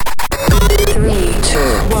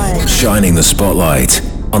shining the spotlight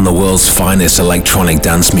on the world's finest electronic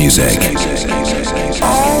dance music.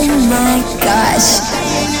 Oh my gosh.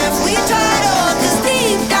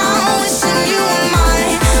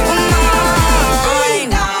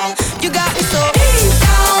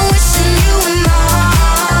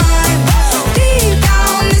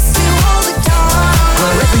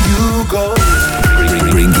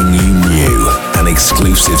 Bringing you new and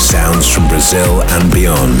exclusive sounds from Brazil and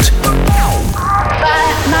beyond.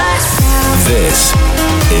 This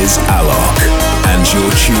is Alok, and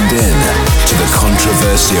you're tuned in to the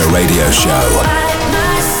Controversia radio show.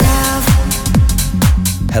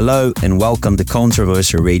 Hello and welcome to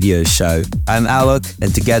Controversia radio show. I'm Alok,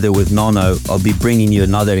 and together with Nono, I'll be bringing you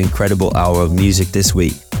another incredible hour of music this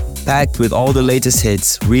week. Packed with all the latest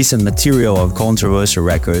hits, recent material on Controversia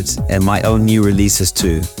Records, and my own new releases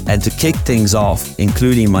too. And to kick things off,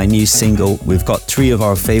 including my new single, we've got 3 of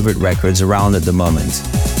our favorite records around at the moment.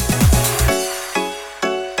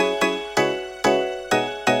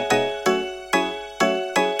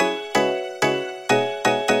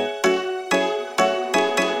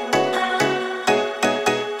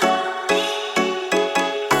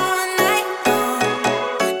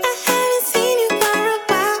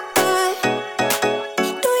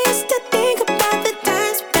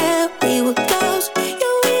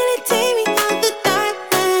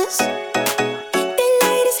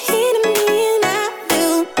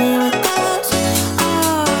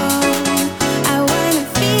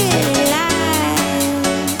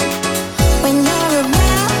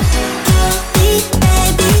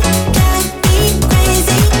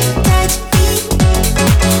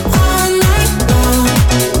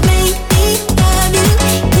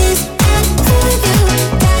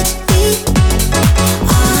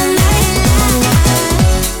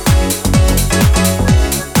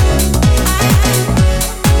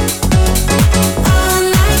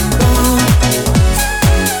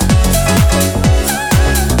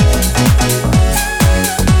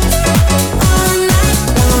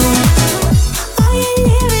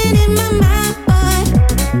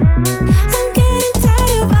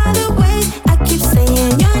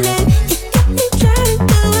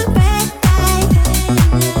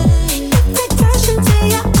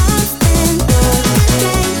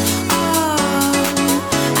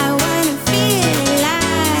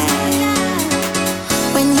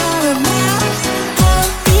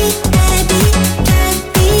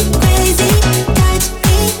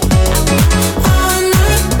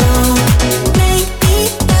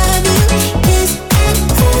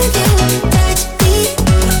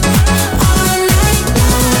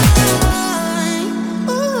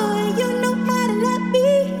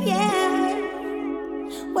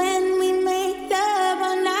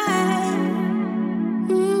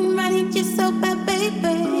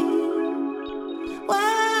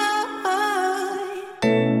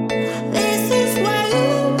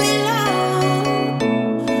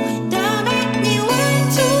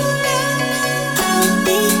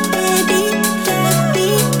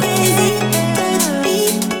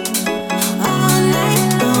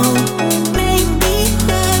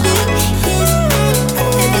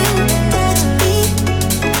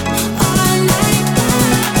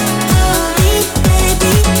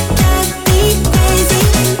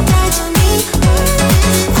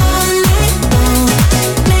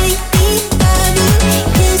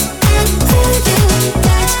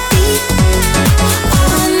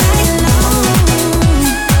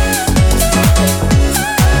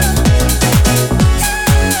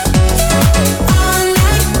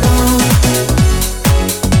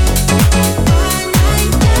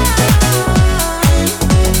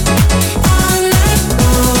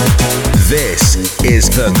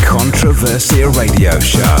 The Controversia radio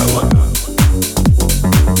show.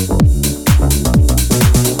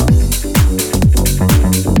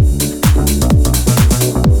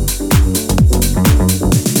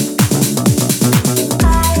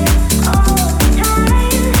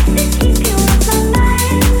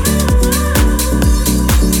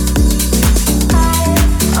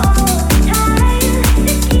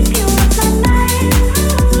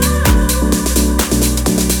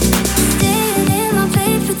 Staying in my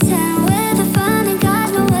favorite town where the fun ain't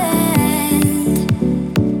got nowhere.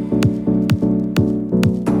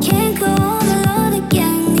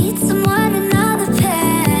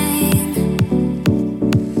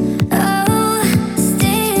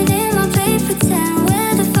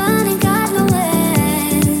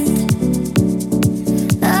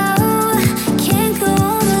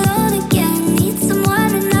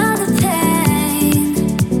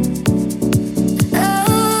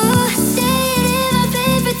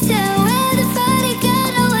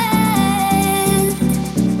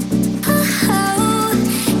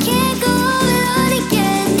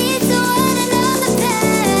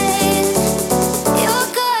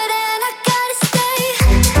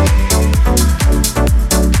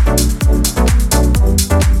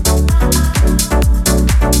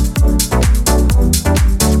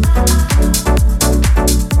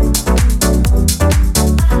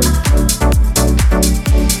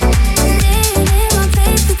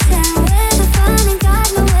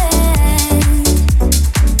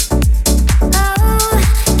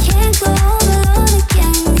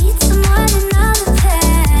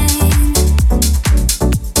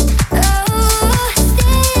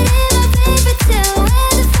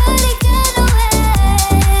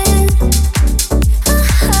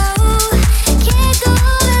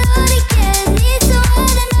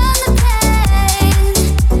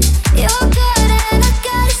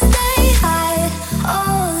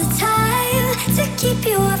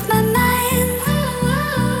 off my mind.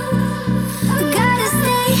 Gotta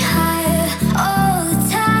stay high all the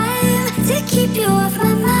time to keep you off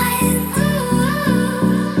my mind.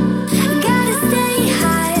 Gotta stay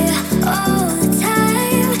high all the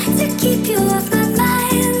time to keep you off my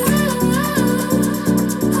mind.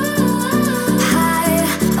 High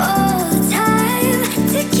all the time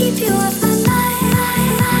to keep you off my mind.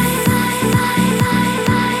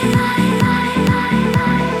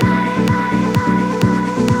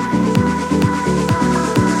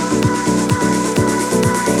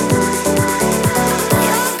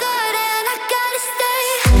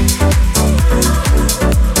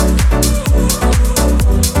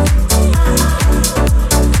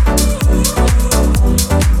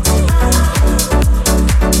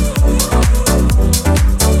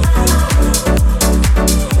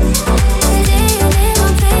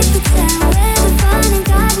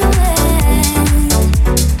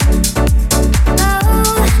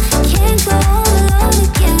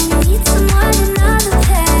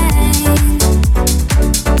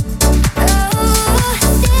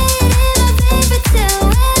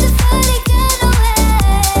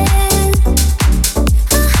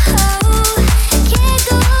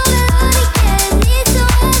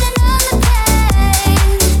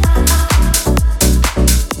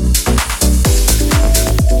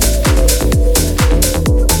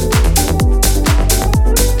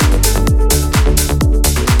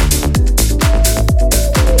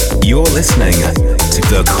 Listening to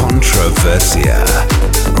the Controversia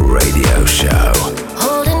radio show.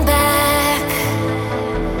 Holding back,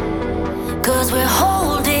 'cause we're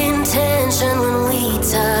holding tension when we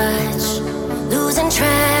touch. Losing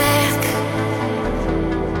track,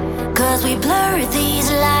 'cause we blur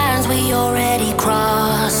these lines we already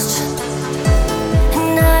crossed.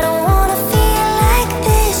 And I don't wanna feel like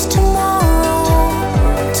this tomorrow.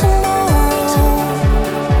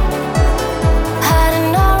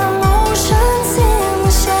 Hiding our emotions in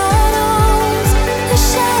the shadows.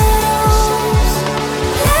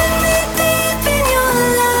 Let me deep in your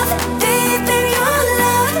love, deep in your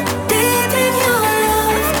love, deep in your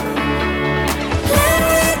love. Let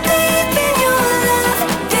me deep in your love,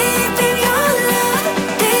 deep in your love,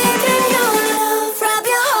 deep in your love. Wrap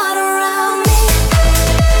your heart around me.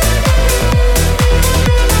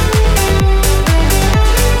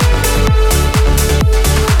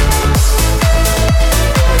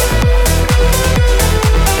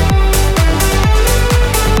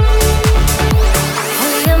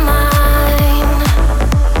 Free your mind.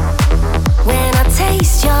 When I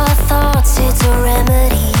taste your thoughts, it's a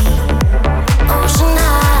remedy. Ocean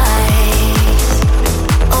eyes,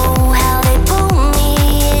 oh how they pull me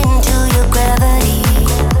into your gravity.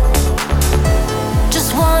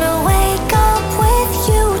 Just wanna wake up with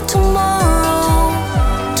you tomorrow.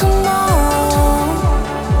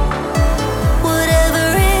 Whatever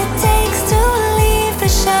it takes to leave the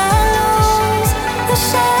shadows.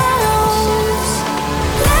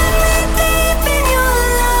 Let me deep in your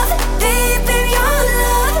love, deep in your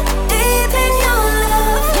love, deep in your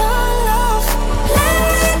love. Let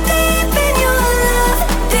me deep in your love,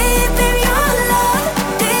 deep in your love,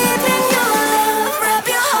 deep in your love. Wrap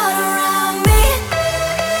your heart around me.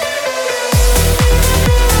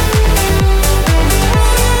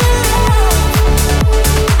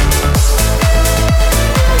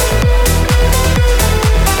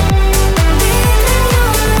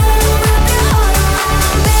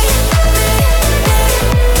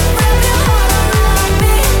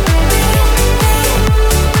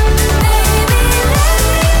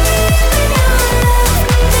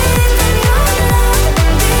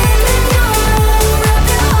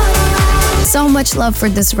 So much love for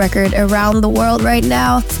this record around the world right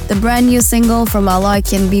now. The brand new single from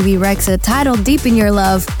Alok and Bebe Rexha titled Deep in Your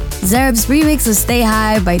Love. Zerb's remix of Stay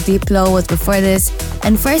High by Diplo was before this.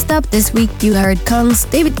 And first up this week you heard Knas,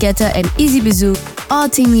 David Guetta and Izzy Bizu all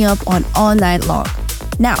teaming up on All Night Long.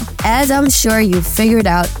 Now, as I'm sure you've figured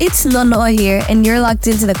out, it's Nono here and you're locked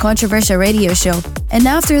into the Controversia radio show. And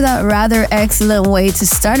after that rather excellent way to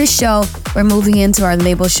start a show, we're moving into our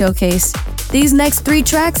label showcase. These next 3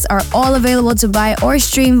 tracks are all available to buy or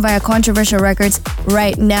stream via Controversia Records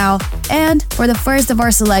right now. And for the first of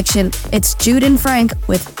our selection, it's Jude and Frank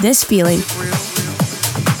with This Feeling.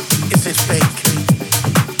 Is it fake?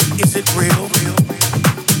 Is it real?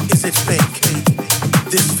 Is it fake?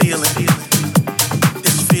 This feeling.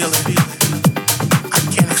 I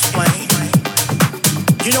can't explain.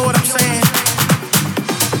 You know what I'm saying?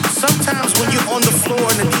 Sometimes when you're on the floor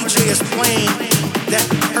and the DJ is playing that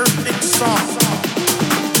perfect song,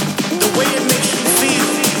 the way it makes you feel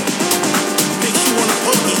makes you want to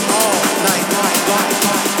boogie all night long.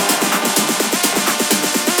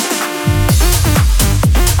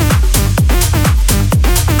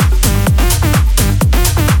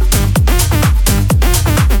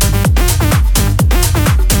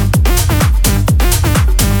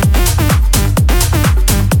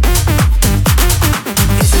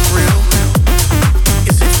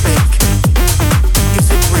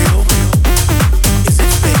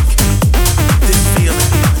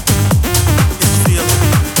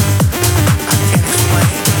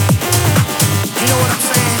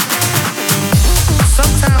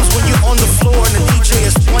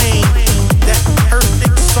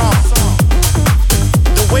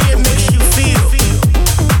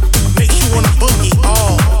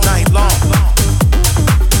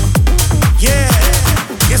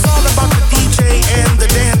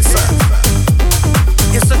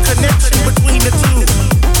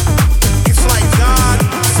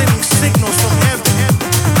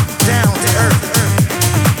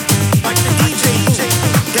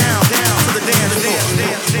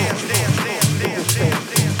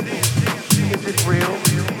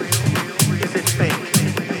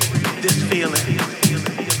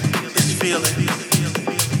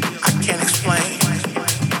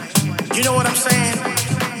 You know what I'm saying?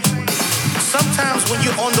 Sometimes when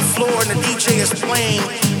you're on the floor and the DJ is playing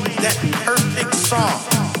that perfect song,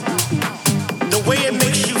 the way it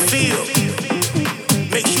makes you feel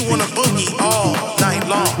makes you want to boogie all night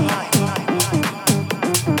long.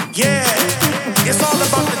 Yeah, it's all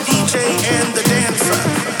about the DJ and the dancer.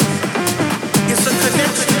 It's a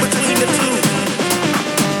connection between the two.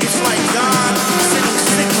 It's like God sending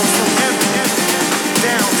signals from heaven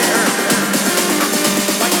down to earth.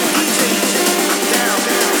 Like the DJ down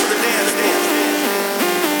to the dance floor.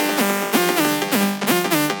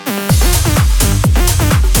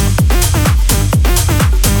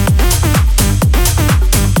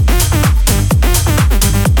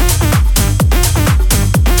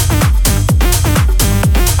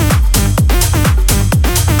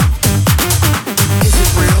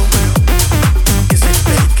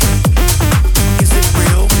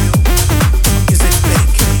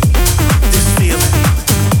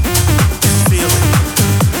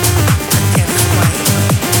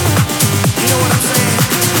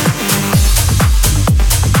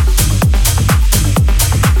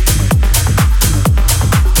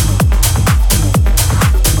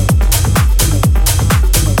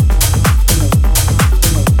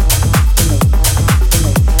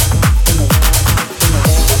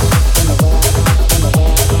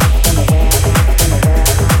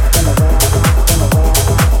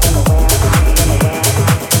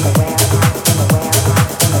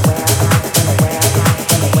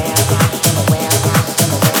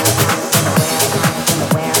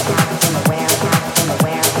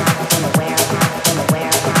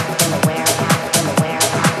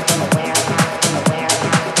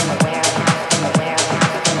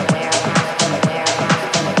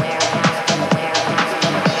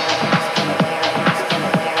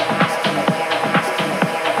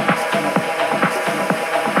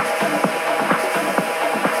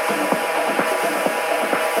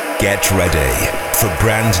 Get ready for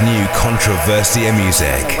brand new Controversia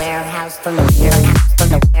music.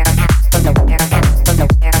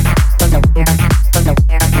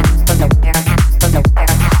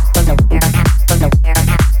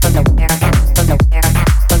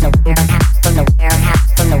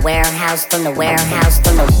 Warehouse.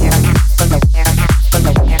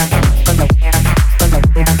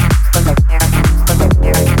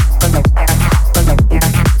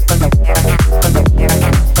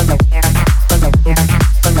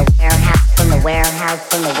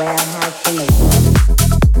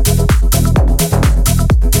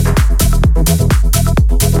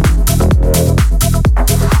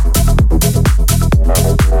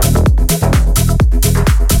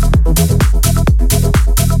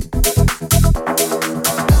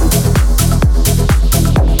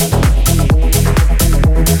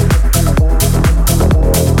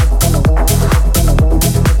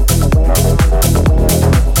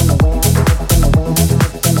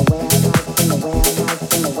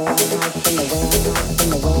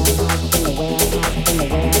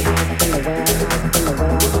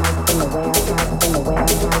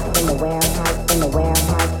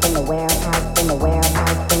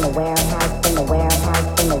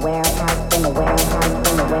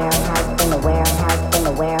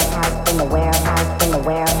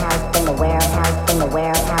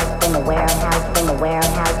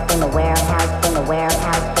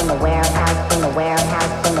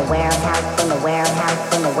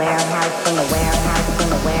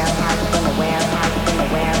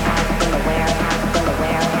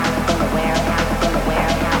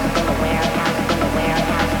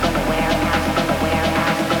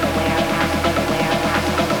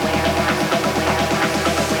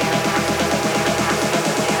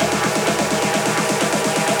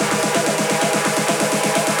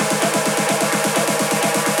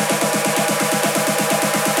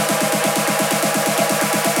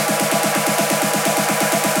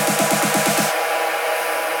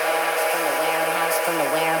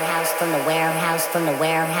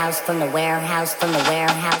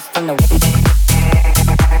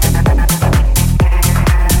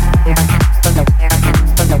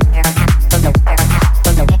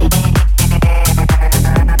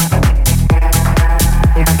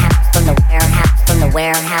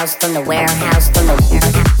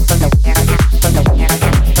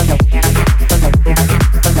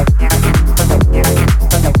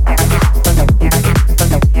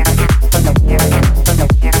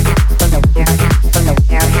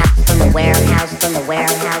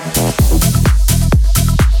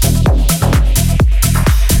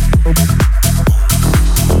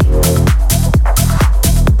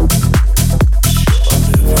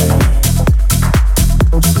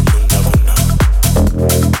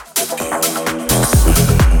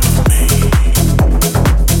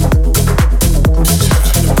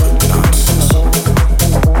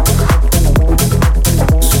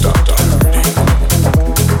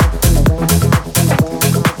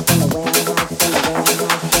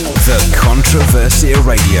 Controversia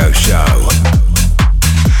Radio Show.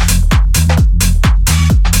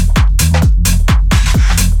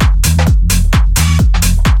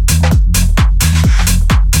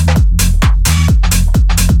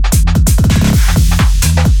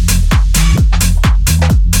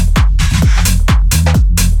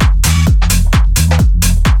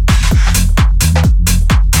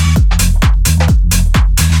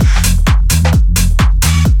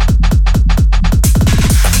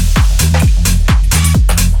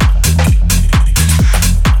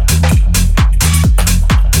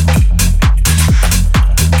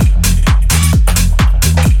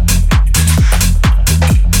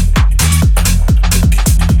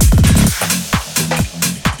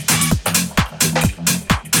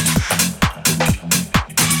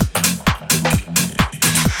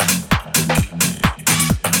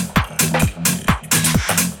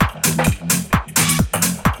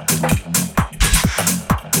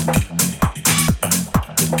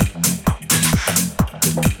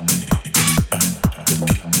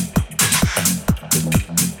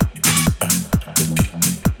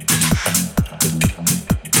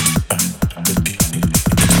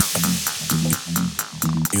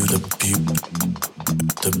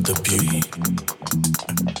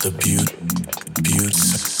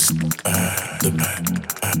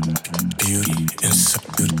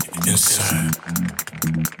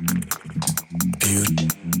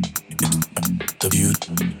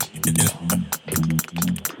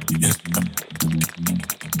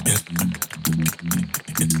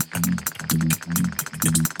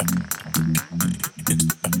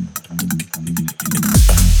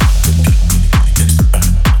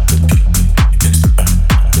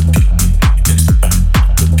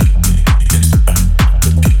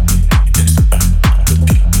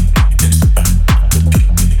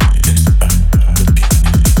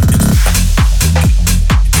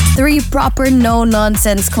 Proper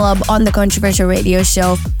no-nonsense club on the Controversial Radio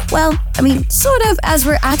Show. Well, I mean, sort of, as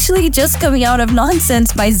we're actually just coming out of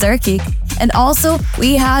Nonsense by Zerky. And also,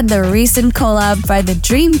 we had the recent collab by the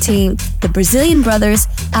Dream Team, the Brazilian brothers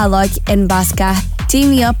Alok and Bhaskar,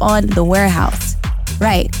 teaming up on The Warehouse.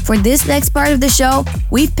 Right, for this next part of the show,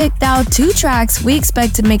 we've picked out 2 tracks we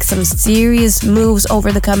expect to make some serious moves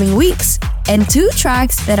over the coming weeks, and 2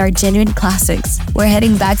 tracks that are genuine classics. We're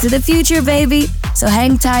heading back to the future, baby! So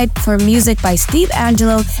hang tight for music by Steve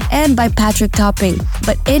Angello and by Patrick Topping.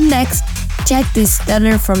 But in next, check this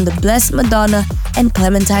stunner from the blessed Madonna and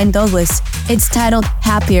Clementine Douglas. It's titled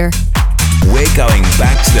Happier. We're going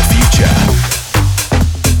back to the future.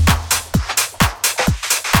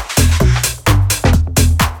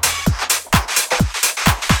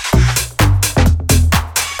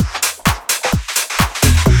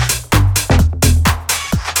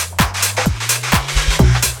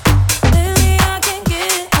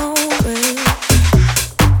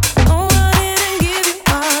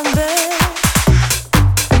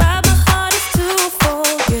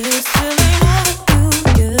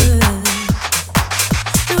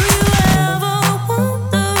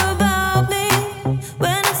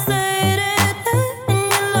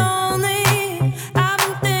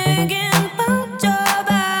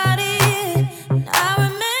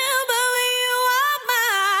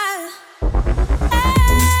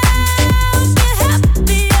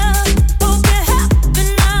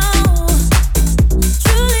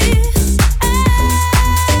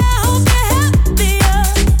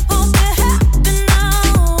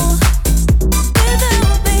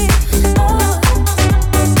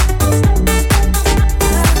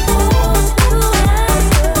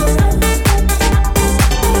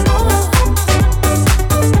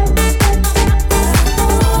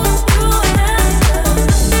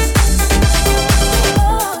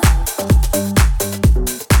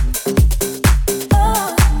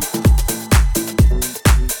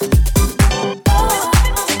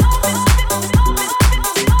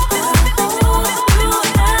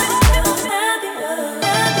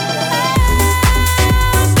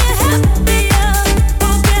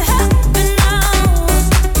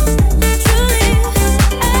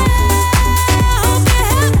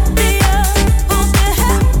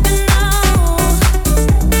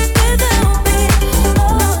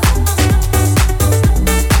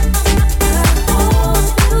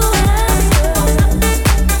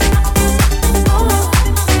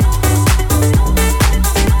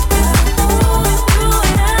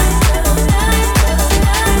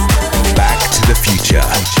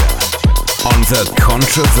 The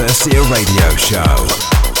Controversia Radio Show.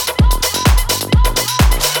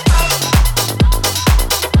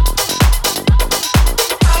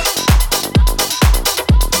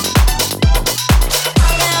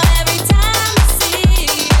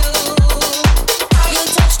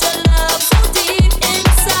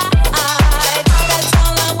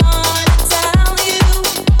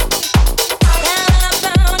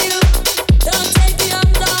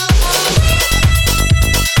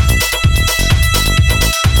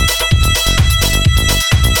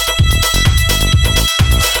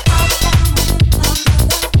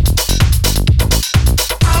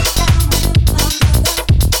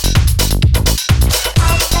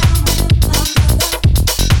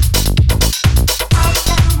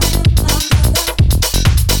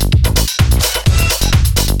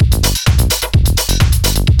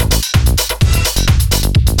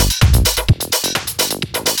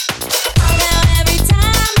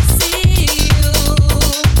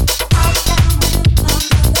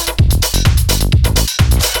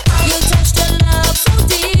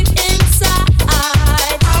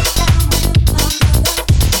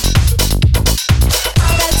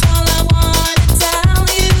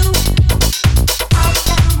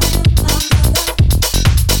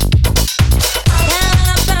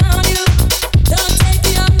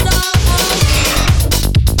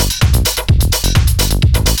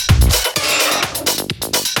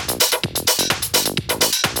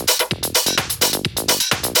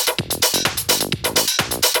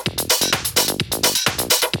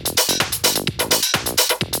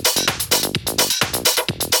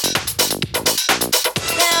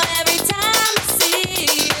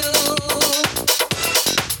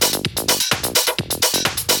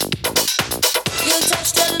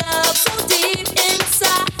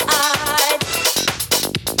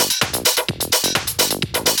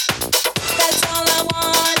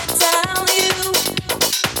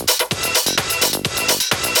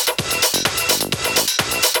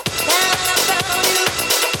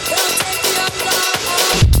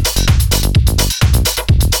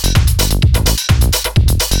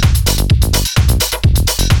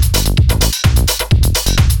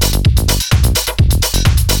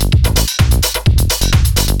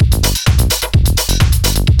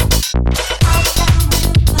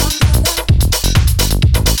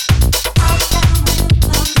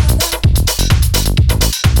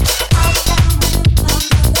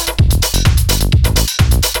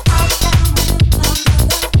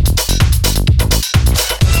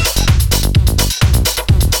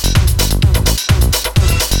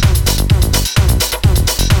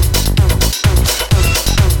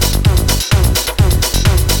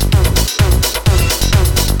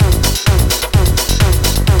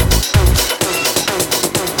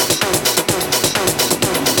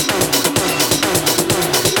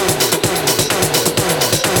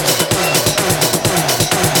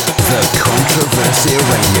 Controversia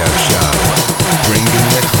Radio Show, bringing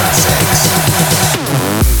the classics.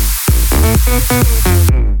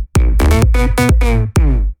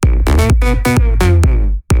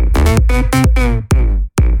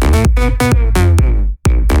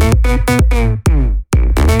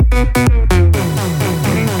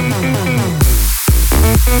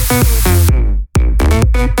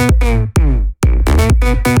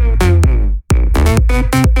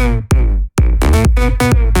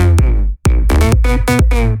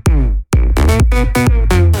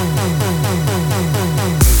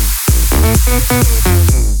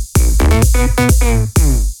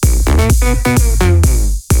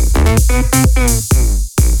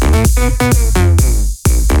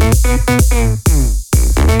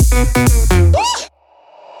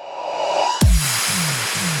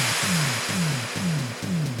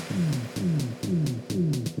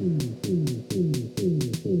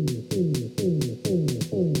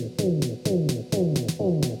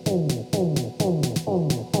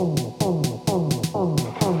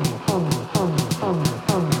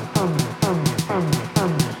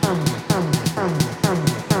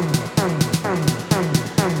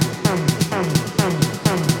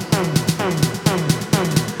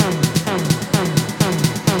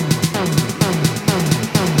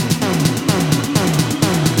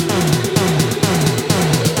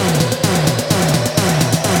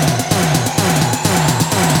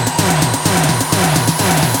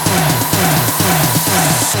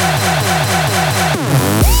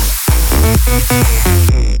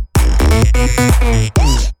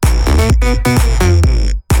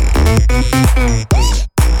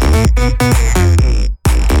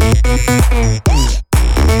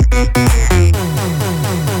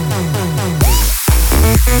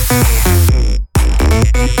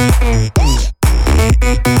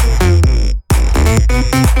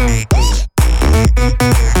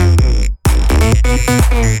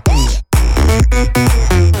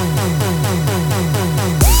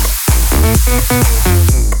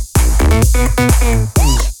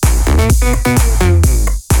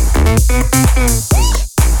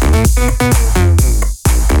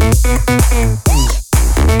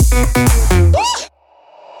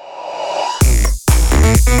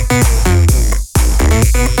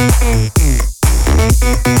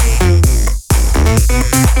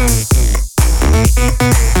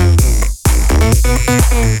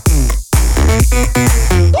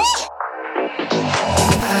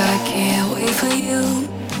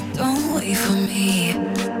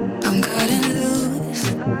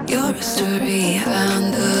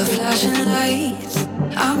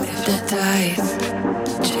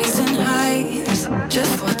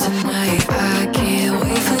 Just for tonight, I can't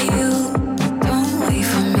wait for you. Don't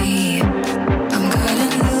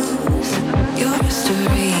wait for me.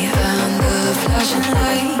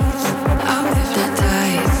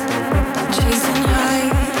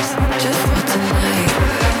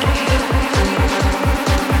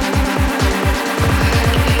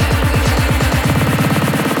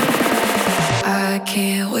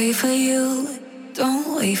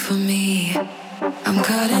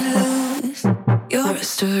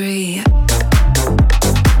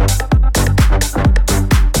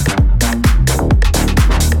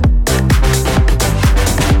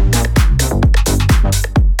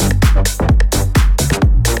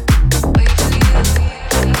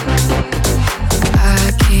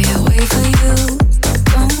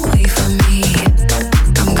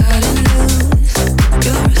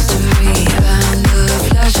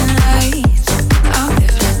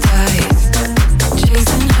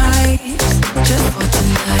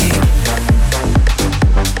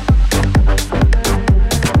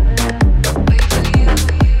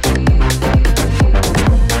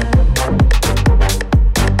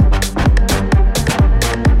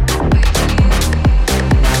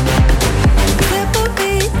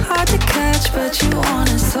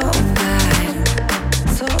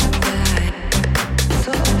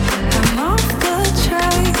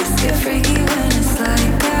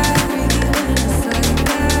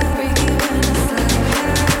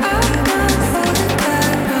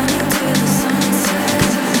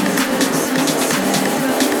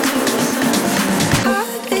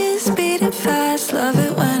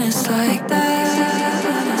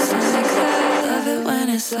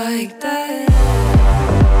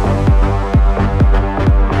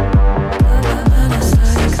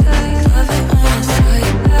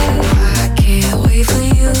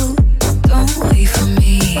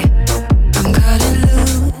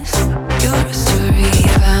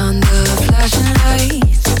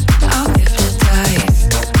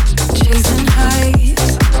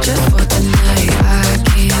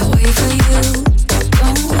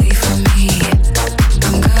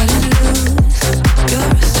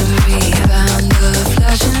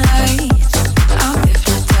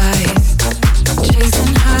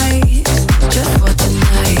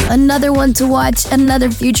 one to watch,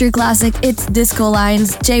 another future classic. It's Disco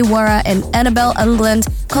Lines, Worra and Anabel Englund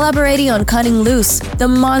collaborating on Cutting Loose. The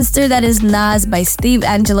monster that is Knas by Steve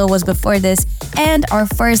Angello was before this, and our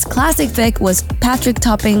first classic pick was Patrick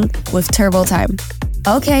Topping with Turbo Time.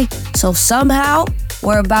 Okay, so somehow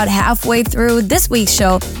we're about halfway through this week's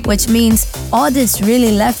show, which means all that's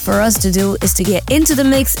really left for us to do is to get into the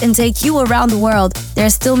mix and take you around the world.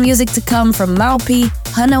 There's still music to come from Malpi,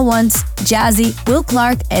 Hannah Once, Jazzy,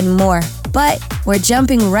 Clarke, and more. But we're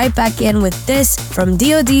jumping right back in with this from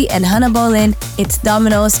D.O.D and Hannah Boleyn. It's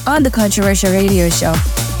Dominos on the Controversia Radio Show.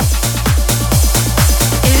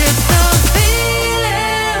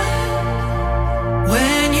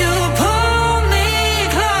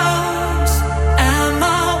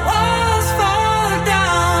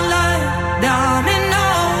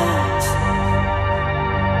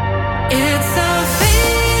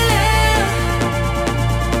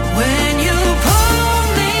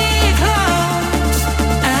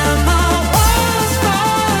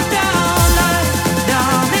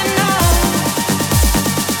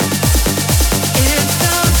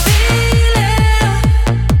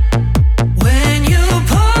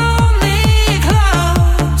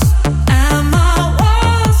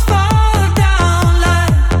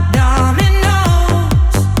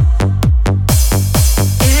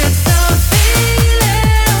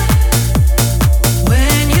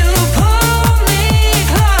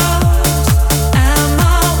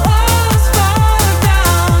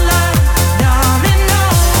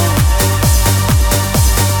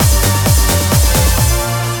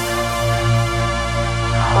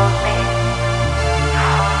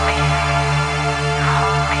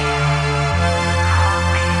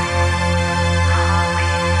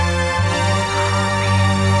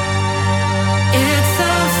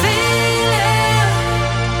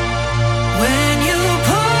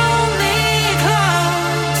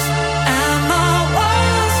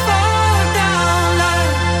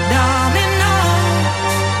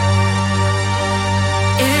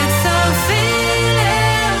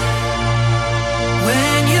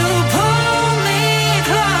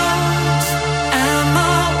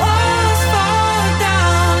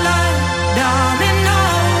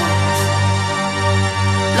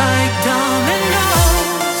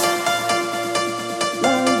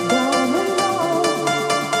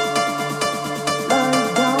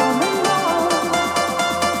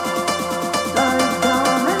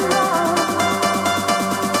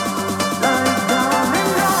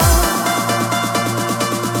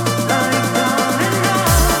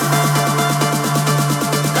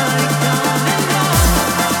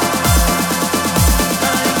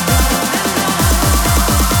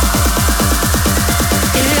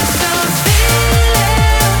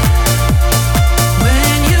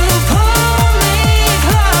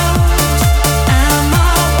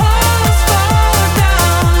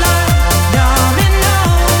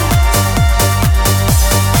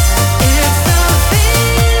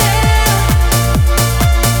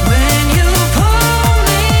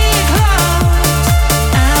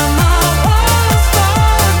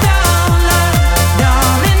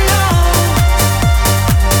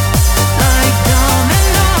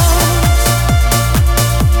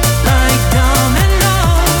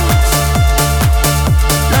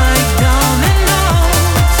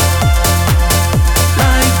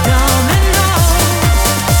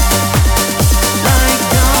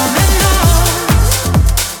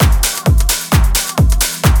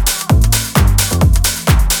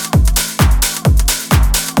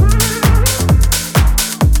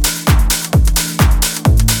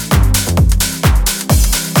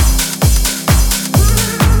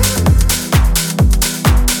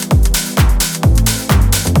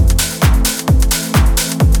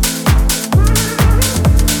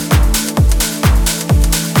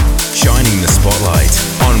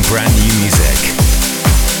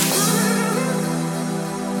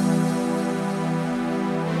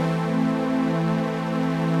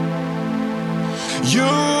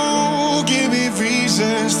 You give me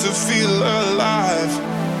reasons to feel alive.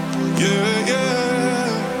 Yeah, yeah.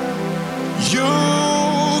 You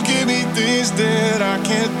give me things that I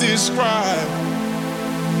can't describe.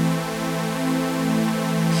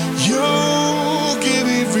 You give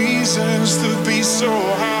me reasons to be so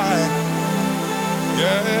high.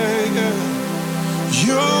 Yeah, yeah.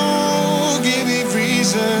 You give me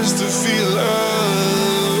reasons to feel alive.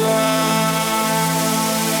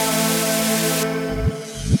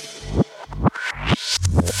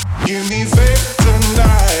 Give me faith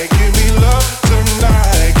tonight, give me love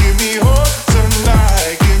tonight, give me hope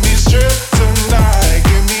tonight, give me strength tonight,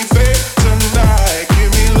 give me faith tonight,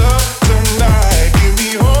 give me love tonight, give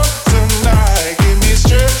me hope tonight, give me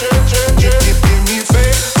strength.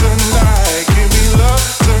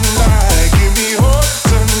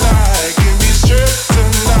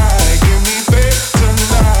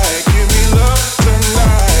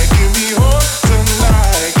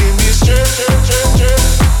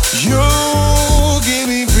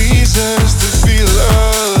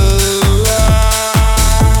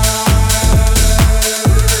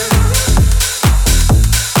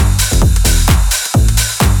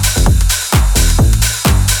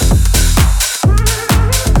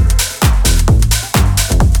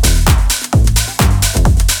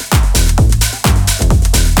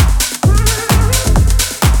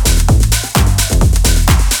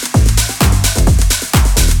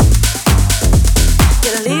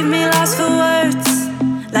 lost for words.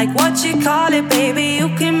 Like what you call it, baby, you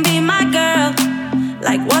can be my girl.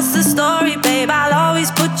 Like what's the story, babe, I'll always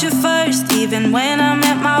put you first. Even when I'm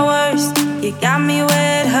at my worst, you got me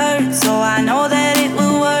where it hurts. So I know that it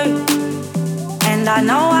will work. And I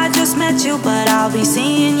know I just met you, but I'll be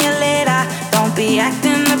seeing you later. Don't be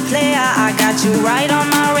acting the player, I got you right on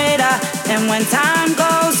my radar. And when time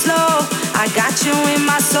goes slow, I got you in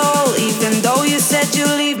my soul. Even though you said you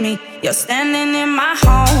leave me, you're standing in my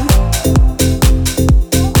home.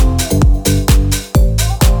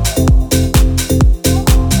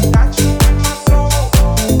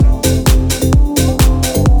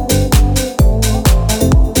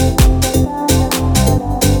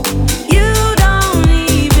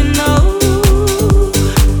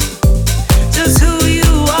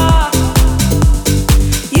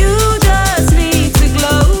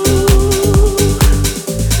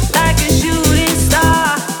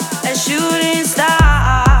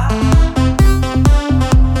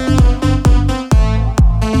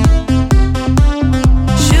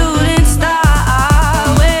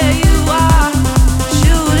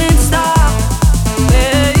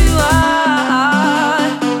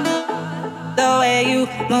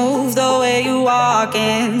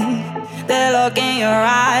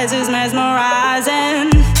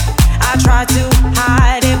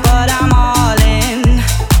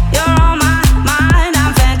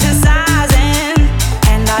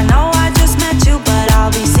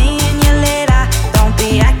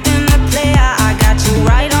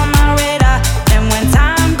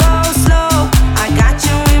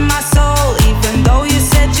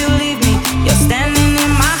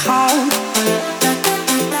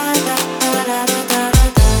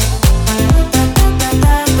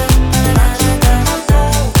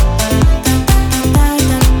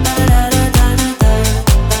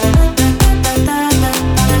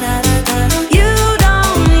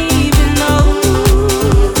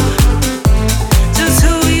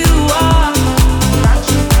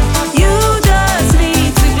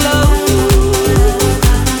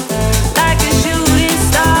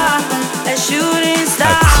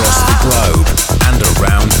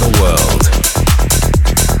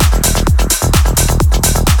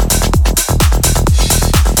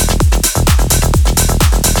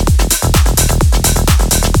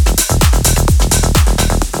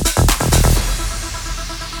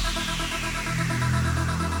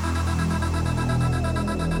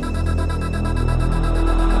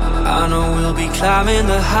 Climbing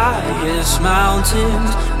the highest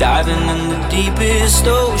mountains, diving in the deepest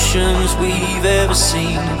oceans we've ever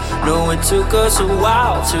seen. No, it took us a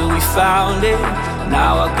while till we found it.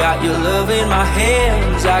 Now I got your love in my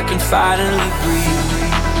hands, I can finally breathe.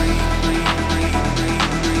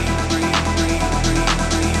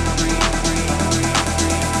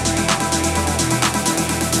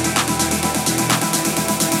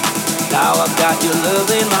 Now I got your love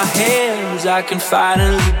in my hands, I can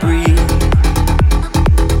finally breathe.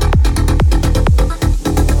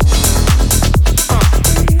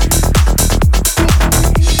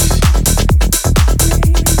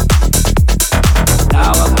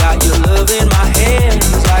 In my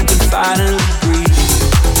hands, I can finally breathe.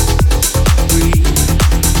 Breathe.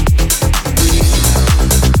 Breathe.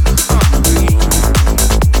 Breathe.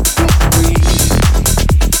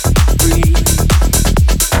 Breathe.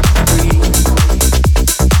 Breathe.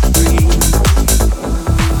 Breathe.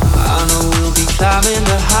 I know we'll be climbing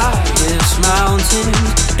the highest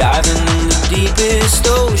mountains, diving in the deepest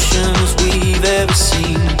oceans we've ever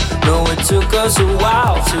seen. No, it took us a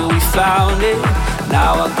while till we found it.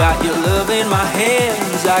 Now I got your love in my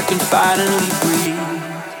hands, I can finally breathe.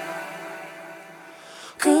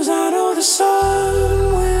 'Cause I know the sun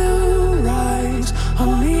will rise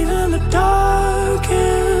on even the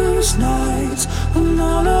darkest nights, when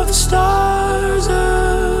all of the stars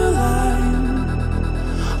align.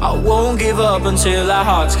 I won't give up until our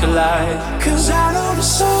hearts collide. 'Cause I know the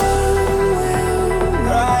sun will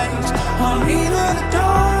rise on even the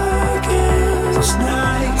darkest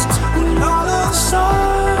nights, when all of the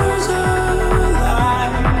stars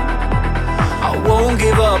align. I won't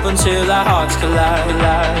give up until our hearts collide.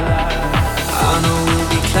 I know we'll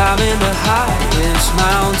be climbing the highest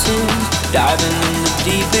mountains, diving in the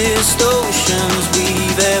deepest oceans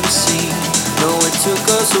we've ever seen. No, it took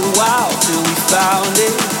us a while till we found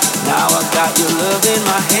it. Now I got your love in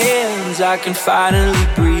my hands, I can finally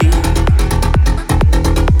breathe.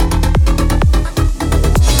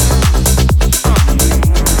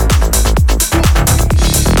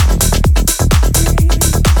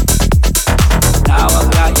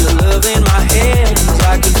 In my hands,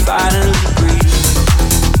 I can finally breathe.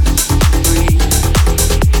 Breathe.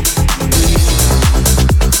 Breathe.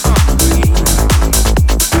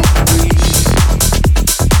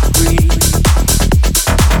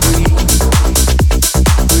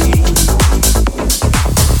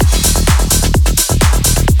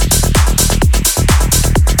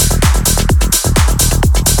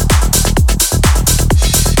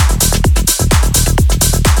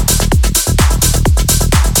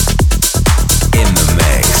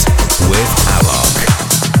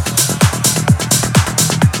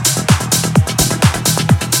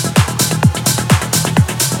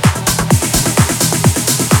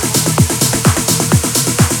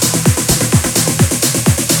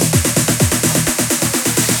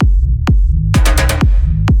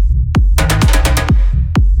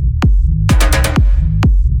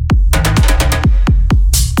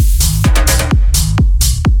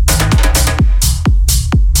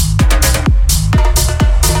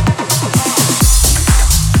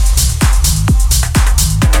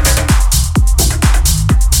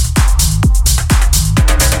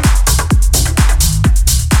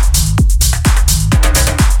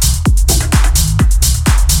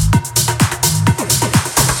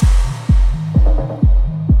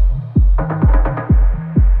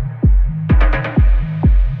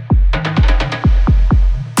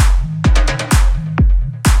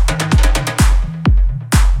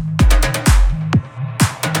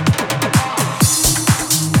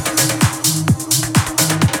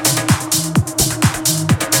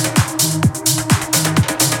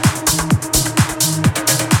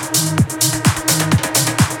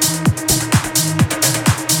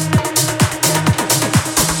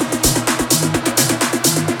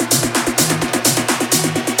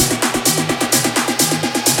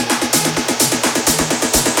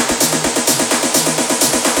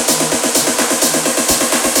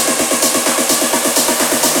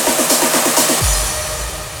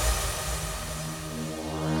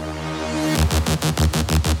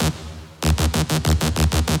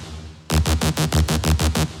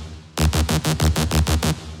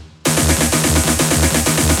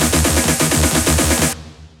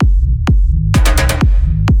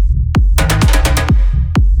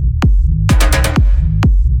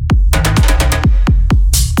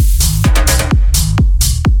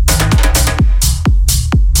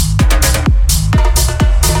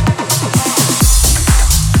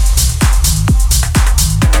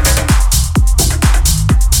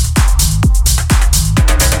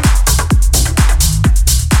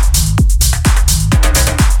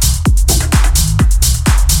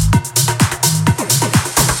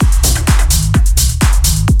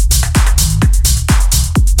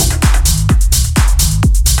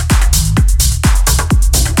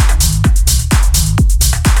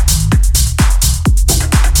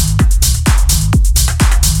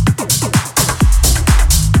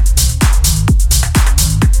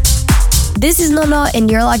 This is Nono, and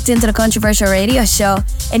you're locked into the Controversial Radio Show.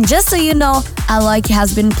 And just so you know, Alok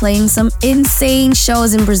has been playing some insane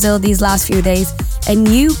shows in Brazil these last few days, and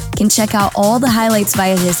you can check out all the highlights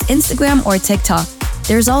via his Instagram or TikTok.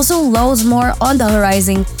 There's also loads more on the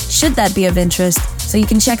horizon, should that be of interest. So you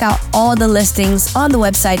can check out all the listings on the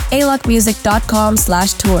website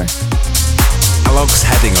alokmusic.com/tour. Alok's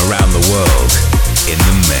heading around the world in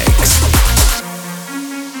the mix.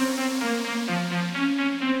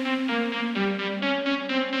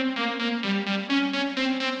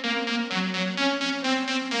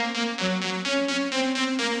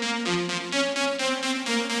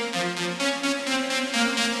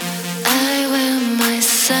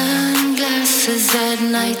 At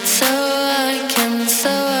night so I can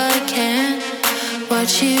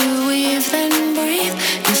watch you weave then breathe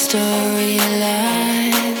your storylines.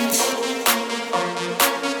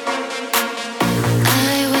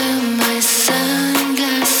 I wear my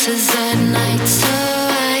sunglasses at night so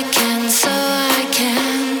I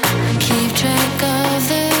can keep track of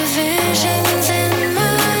the visions in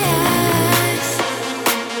my eyes.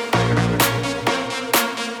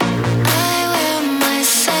 I wear my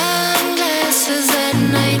sunglasses at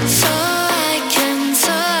night so I can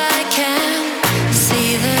see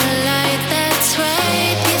the light that's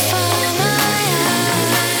right before my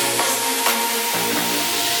eyes. I wear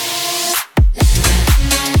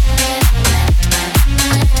my sunglasses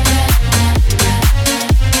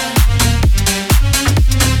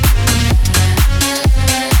at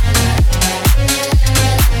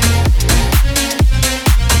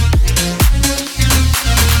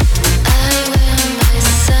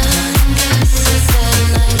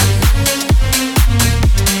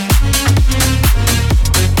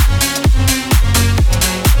night.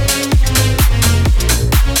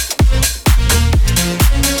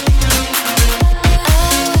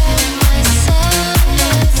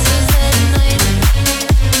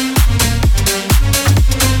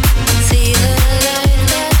 See the light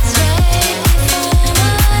that's right before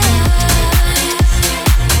my eyes.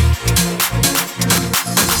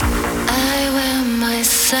 I wear my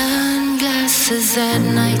sunglasses at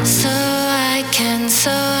night so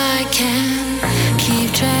I can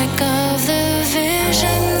keep track of the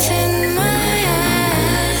visions in my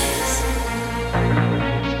eyes.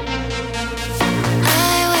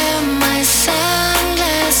 I wear my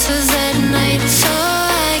sunglasses at night so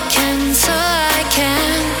I can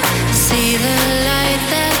see the light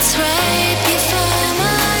that's right before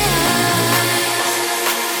my eyes. See the light that's right before my eyes.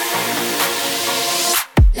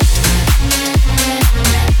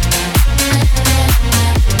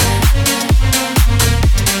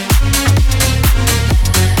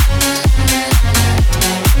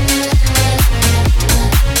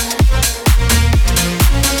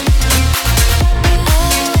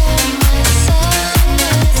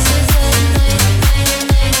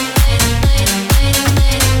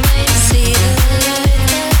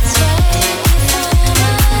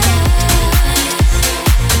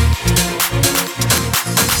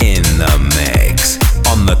 In the mix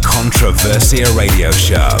on the Controversia Radio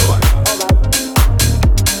Show.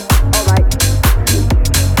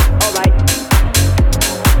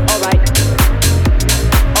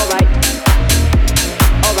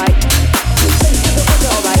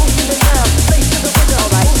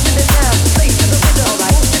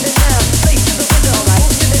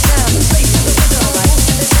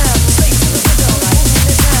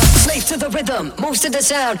 Slave to the rhythm, moves to the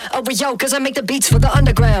sound. Oh, yo, cause I make the beats for the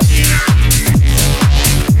underground.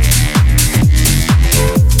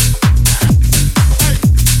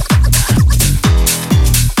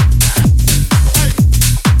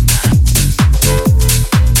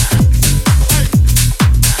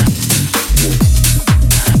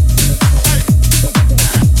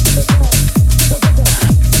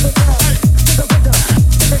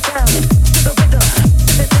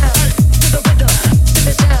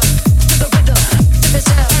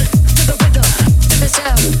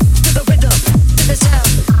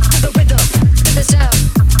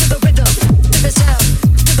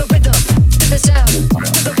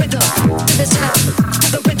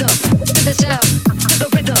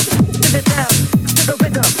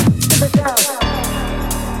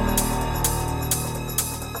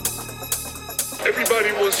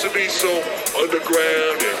 Everybody wants to be so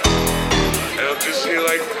underground, and I'm just here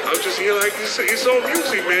like it's all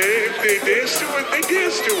music, man. If they dance to it, they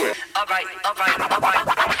dance to it. Alright.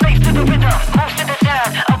 Slave to the rhythm, moves to the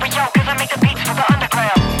sound. Oh, yo, cause I make the beats for the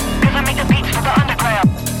underground. Cause I make the beats for the underground.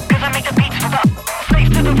 Cause I make the beats for the slave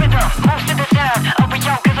to the rhythm, moves to the sound. Oh,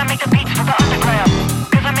 yo, cause I make the beats for the underground.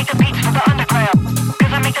 Cause I make the beats for the underground.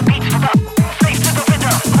 Cause I make the beats for the slave to the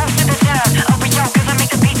rhythm, moves to the sound. Oh, yo, cause I make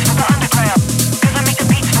the beats for the underground.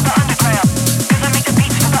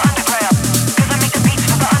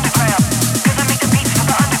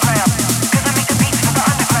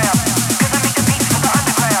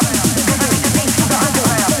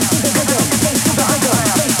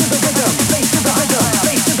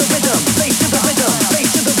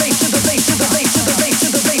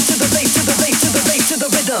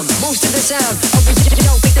 most of the sound.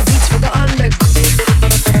 Original, make the beats for the underground.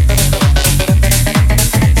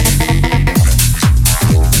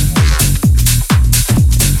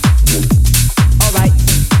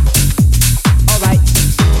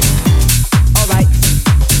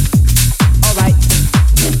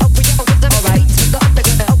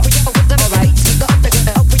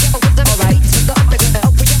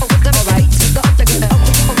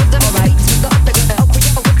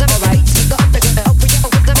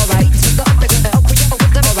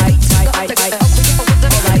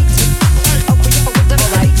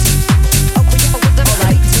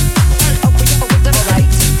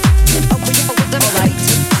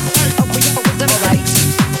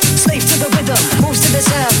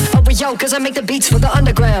 Cause I make the beats for the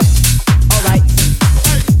underground. Alright.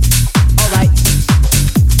 Alright.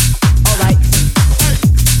 Alright.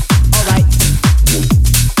 Alright. Alright.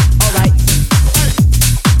 Alright.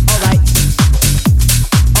 Alright.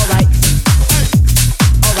 Alright. Alright.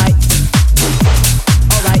 Alright.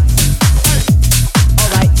 Alright. Alright.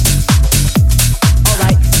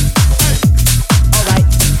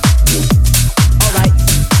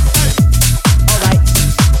 Alright. Alright.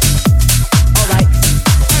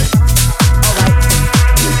 Alright.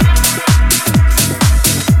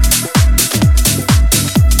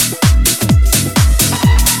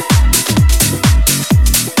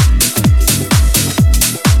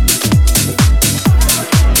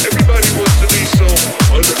 Everybody wants to be so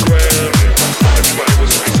underground. Everybody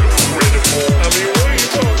wants to be so critical. I mean, what are you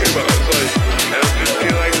talking about? It's like, I'm just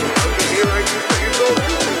here like, you know.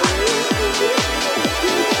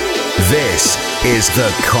 This is the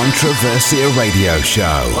Controversia Radio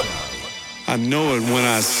Show. I know it when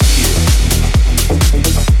I see it.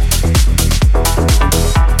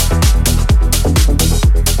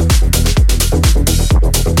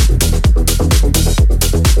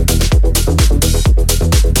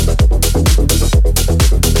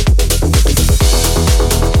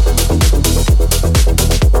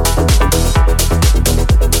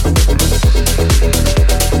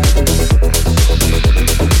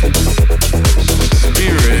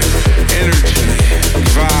 Spirit, energy,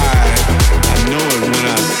 vibe. I know it when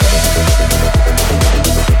I see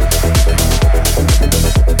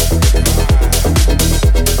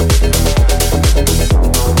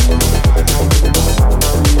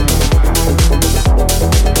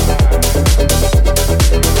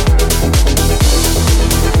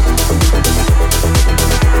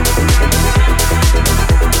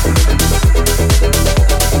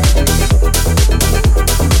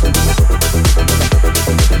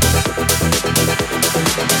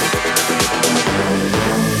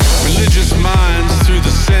religious minds through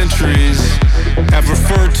the centuries have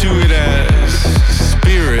referred to it as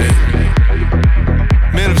spirit.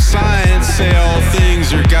 Men of science say all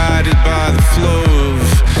things are guided by the flow of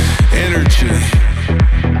energy.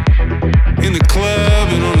 In the club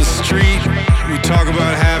and on the street, we talk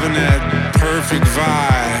about having that perfect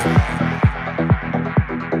vibe.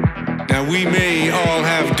 Now we may all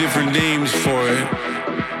have different names for it,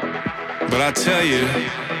 but I tell you,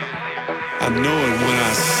 I know it when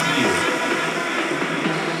I see it.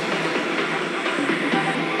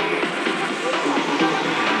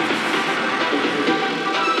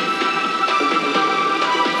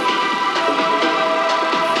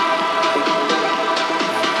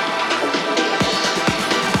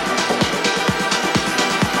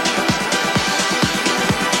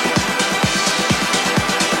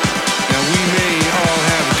 Now we may all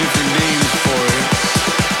have different names for it,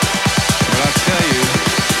 but I tell you,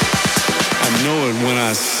 I know it when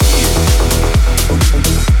I see it.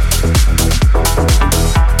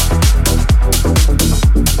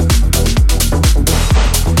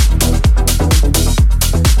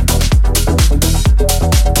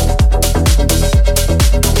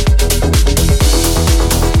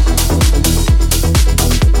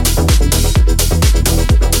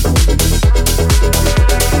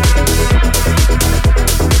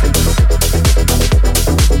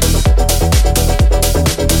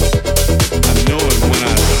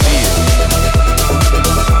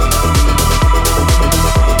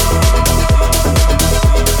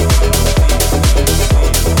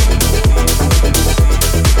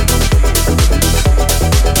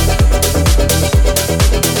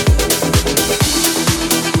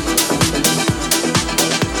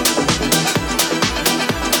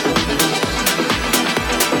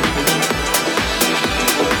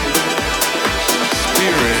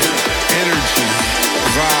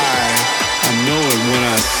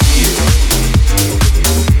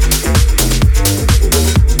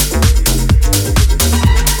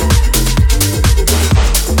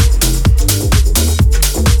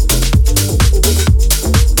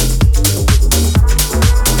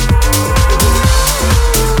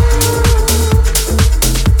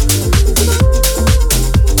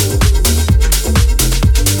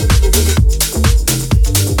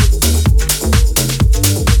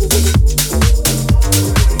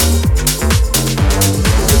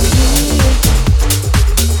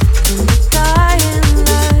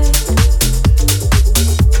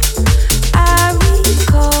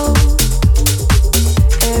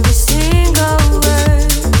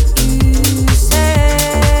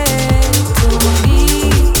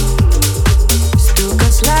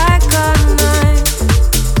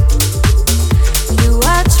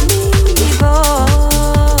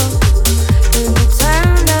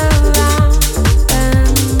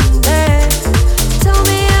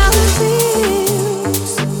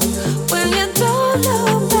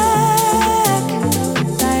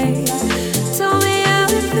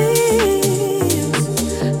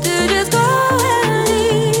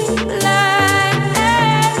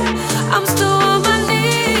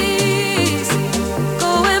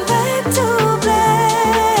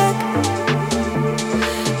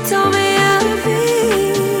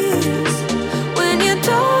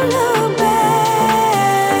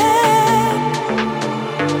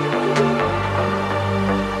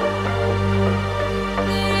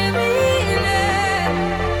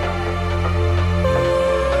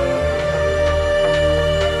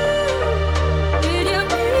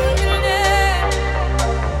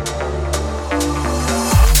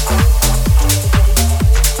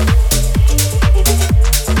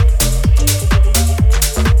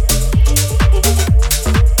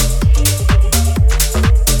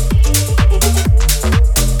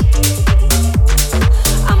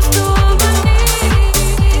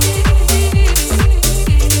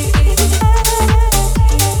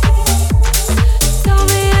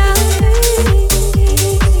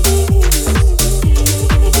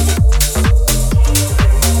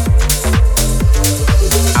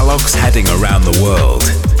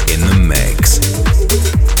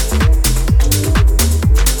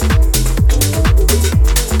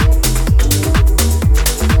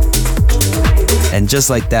 just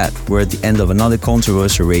like that, we're at the end of another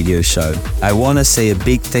Controversia radio show. I want to say a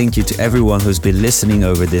big thank you to everyone who's been listening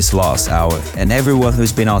over this last hour and everyone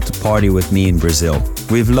who's been out to party with me in Brazil.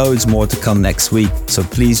 We've loads more to come next week, so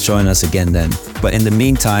please join us again then. But in the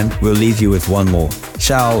meantime, we'll leave you with one more.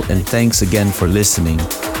 Ciao, and thanks again for listening.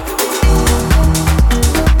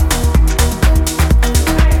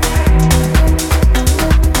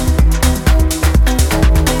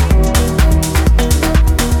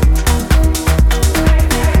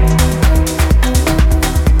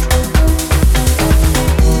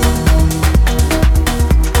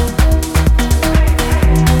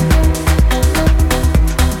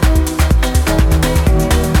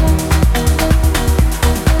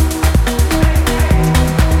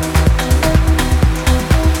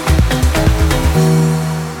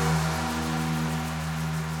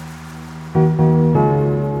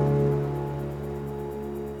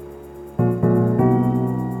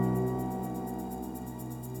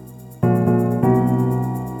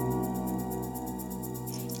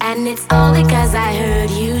 And it's all because I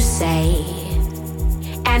heard you say.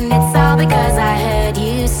 And it's all because I heard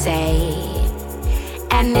you say.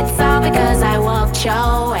 And it's all because I walked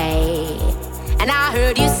your way. And I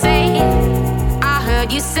heard you say, I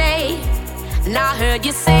heard you say, and I heard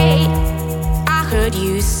you say, I heard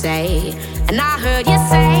you say, and I heard you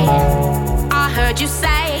say, I heard you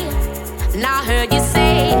say, and I heard you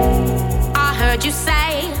say, I heard you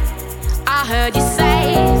say, I heard you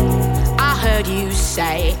say, I heard you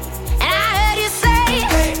say.